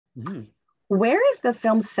Mhm. Where is the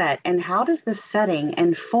film set and how does the setting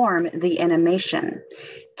inform the animation?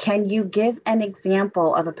 Can you give an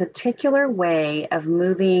example of a particular way of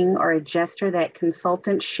moving or a gesture that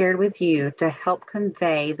consultants shared with you to help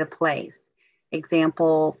convey the place?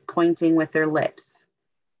 Example, pointing with their lips.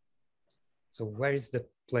 So where is the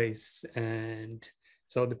place? And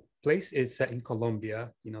so the place is set in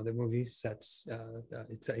Colombia. The movie sets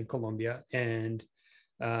it's set in Colombia, and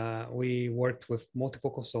we worked with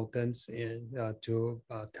multiple consultants to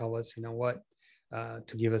tell us,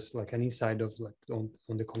 to give us like an insight of like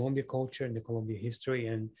on the Colombia culture and the Colombia history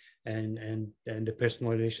and the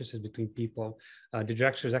personal relationships between people. The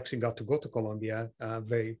directors actually got to go to Colombia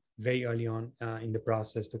very very early on in the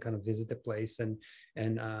process to kind of visit the place and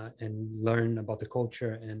learn about the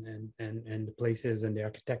culture and the places and the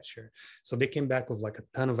architecture. So they came back with like a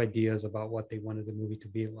ton of ideas about what they wanted the movie to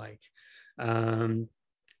be like. Um,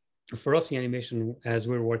 for us in animation, as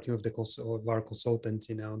we are working with of our consultants,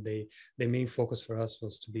 the main focus for us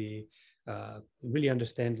was to be really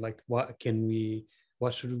understand like what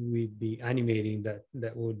should we be animating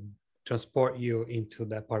that would transport you into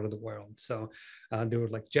that part of the world. So there were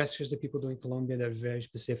like gestures that people do in Colombia that are very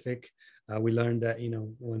specific. We learned that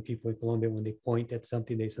when people in Colombia, when they point at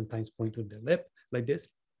something, they sometimes point with their lip like this.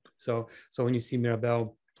 So when you see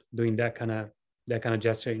Mirabel doing that kind of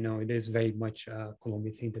gesture, it is very much a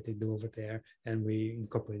Colombian thing that they do over there, and we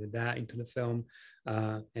incorporated that into the film.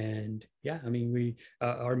 And yeah, I mean,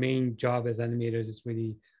 our main job as animators is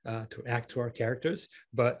really to act to our characters,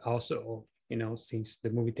 but also, since the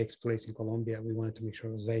movie takes place in Colombia, we wanted to make sure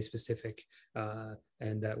it was very specific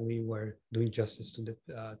and that we were doing justice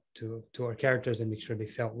to to our characters and make sure they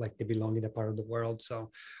felt like they belong in that part of the world.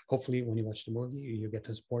 So hopefully, when you watch the movie, you get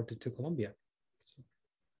transported to Colombia. So,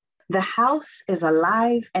 The house is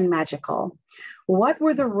alive and magical. What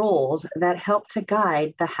were the rules that helped to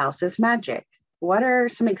guide the house's magic? What are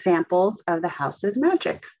some examples of the house's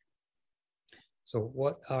magic? So,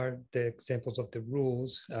 what are the examples of the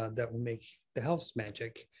rules that will make the house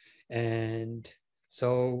magic? And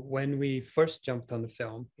so, when we first jumped on the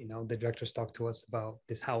film, the directors talked to us about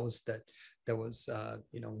this house that was,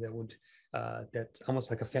 that would that's almost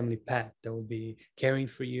like a family pet that would be caring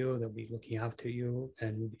for you, that would be looking after you,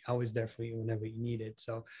 and would be always there for you whenever you need it.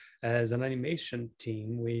 So, as an animation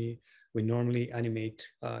team, we normally animate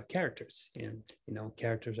characters, and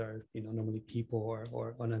characters are normally people or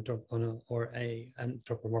or a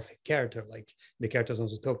anthropomorphic character like the characters on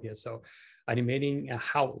Zootopia. So animating a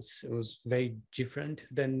house, it was very different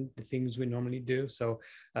than the things we normally do. So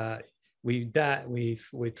we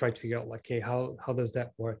try to figure out like, hey, how does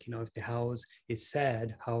that work? If the house is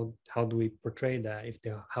sad, how do we portray that? If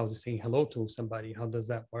the house is saying hello to somebody, how does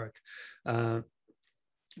that work?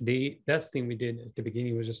 The best thing we did at the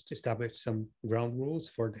beginning was just establish some ground rules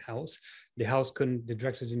for the house. The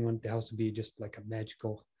directors didn't want the house to be just like a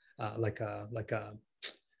magical, like a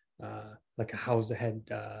house that had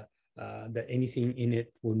that anything in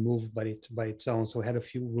it would move by its own. So we had a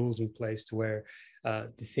few rules in place to where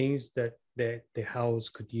the things that the house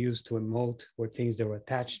could use to emote were things that were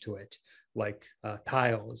attached to it, like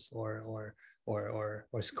tiles or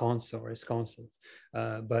sconces.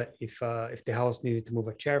 But if the house needed to move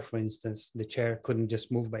a chair, for instance, the chair couldn't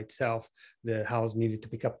just move by itself. The house needed to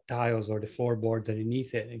pick up tiles or the floorboards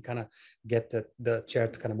underneath it and kind of get the chair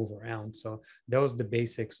to kind of move around. So that was the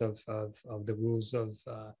basics of the rules of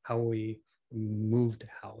how we moved the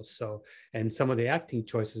house. So, and some of the acting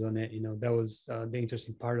choices on it, that was the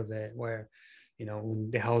interesting part of it, where when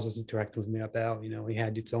the house was interacting with Mirabel, he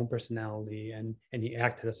had its own personality and he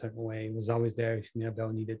acted a certain way. He was always there if Mirabel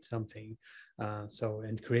needed something.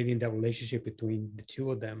 And creating that relationship between the two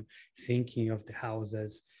of them, thinking of the house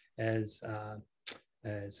as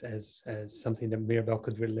as something that Mirabel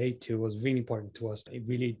could relate to was really important to us. It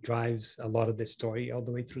really drives a lot of the story all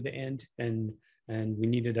the way through the end, and we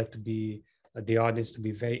needed that to be the audience to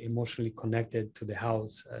be very emotionally connected to the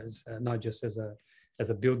house as not just as a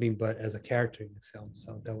building, but as a character in the film.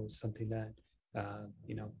 So that was something that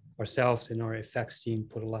ourselves and our effects team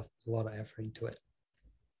put a lot of effort into it.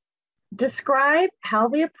 Describe how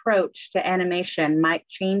the approach to animation might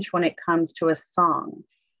change when it comes to a song.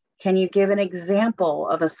 Can you give an example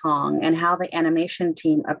of a song and how the animation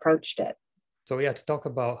team approached it? So yeah, to talk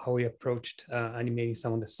about how we approached animating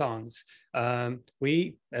some of the songs,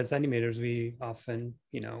 we as animators, we often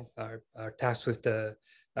are tasked with the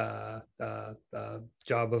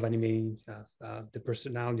job of animating the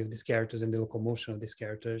personality of these characters and the locomotion of these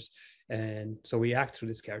characters, and so we act through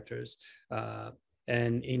these characters.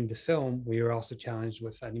 And in the film, we were also challenged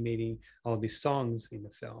with animating all these songs in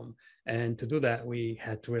the film. And to do that, we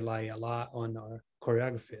had to rely a lot on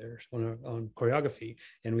choreographers on choreography,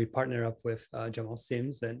 and we partner up with Jamal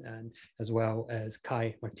Sims and as well as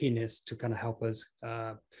Kai Martinez to kind of help us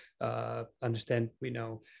understand,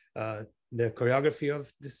 the choreography of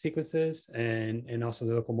the sequences and also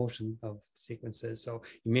the locomotion of sequences. So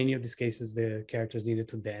in many of these cases, the characters needed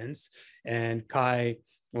to dance, and Kai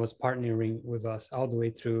was partnering with us all the way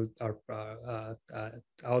through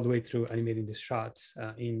all the way through animating the shots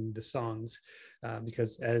in the songs,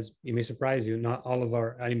 because as it may surprise you, not all of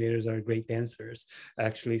our animators are great dancers.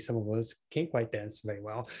 Actually, some of us can't quite dance very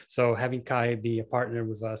well. So having Kai be a partner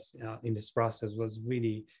with us in this process was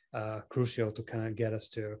really crucial to kind of get us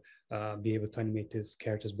to be able to animate these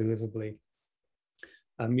characters believably.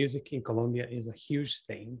 Music in Colombia is a huge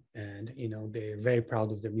thing, and they're very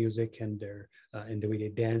proud of their music and their and the way they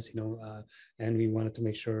dance. And we wanted to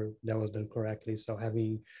make sure that was done correctly. So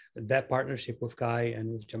having that partnership with Kai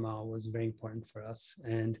and with Jamal was very important for us.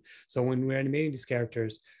 And so when we're animating these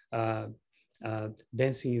characters,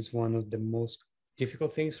 dancing is one of the most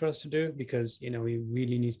difficult things for us to do, because it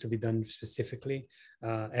really needs to be done specifically.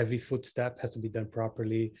 Every footstep has to be done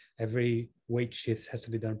properly. Every weight shift has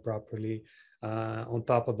to be done properly. On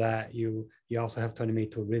top of that, you also have to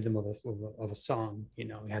animate to a rhythm of a song.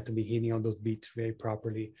 You have to be hitting on those beats very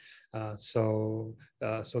properly, so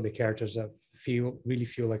the characters really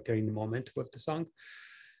feel like they're in the moment with the song.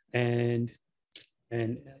 And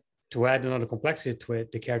to add another complexity to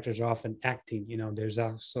it, the characters are often acting. There's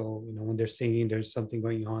also, when they're singing, there's something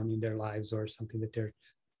going on in their lives, or something that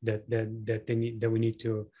we need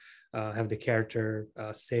to have the character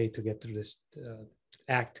say to get through this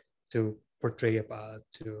act, to portray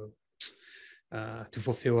to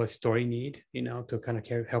fulfill a story need, to kind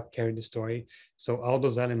of help carry the story. So all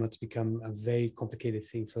those elements become a very complicated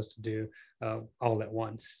thing for us to do all at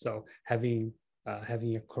once. So having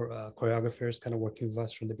choreographers kind of working with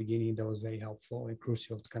us from the beginning, that was very helpful and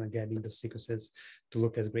crucial to kind of getting the sequences to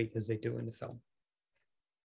look as great as they do in the film.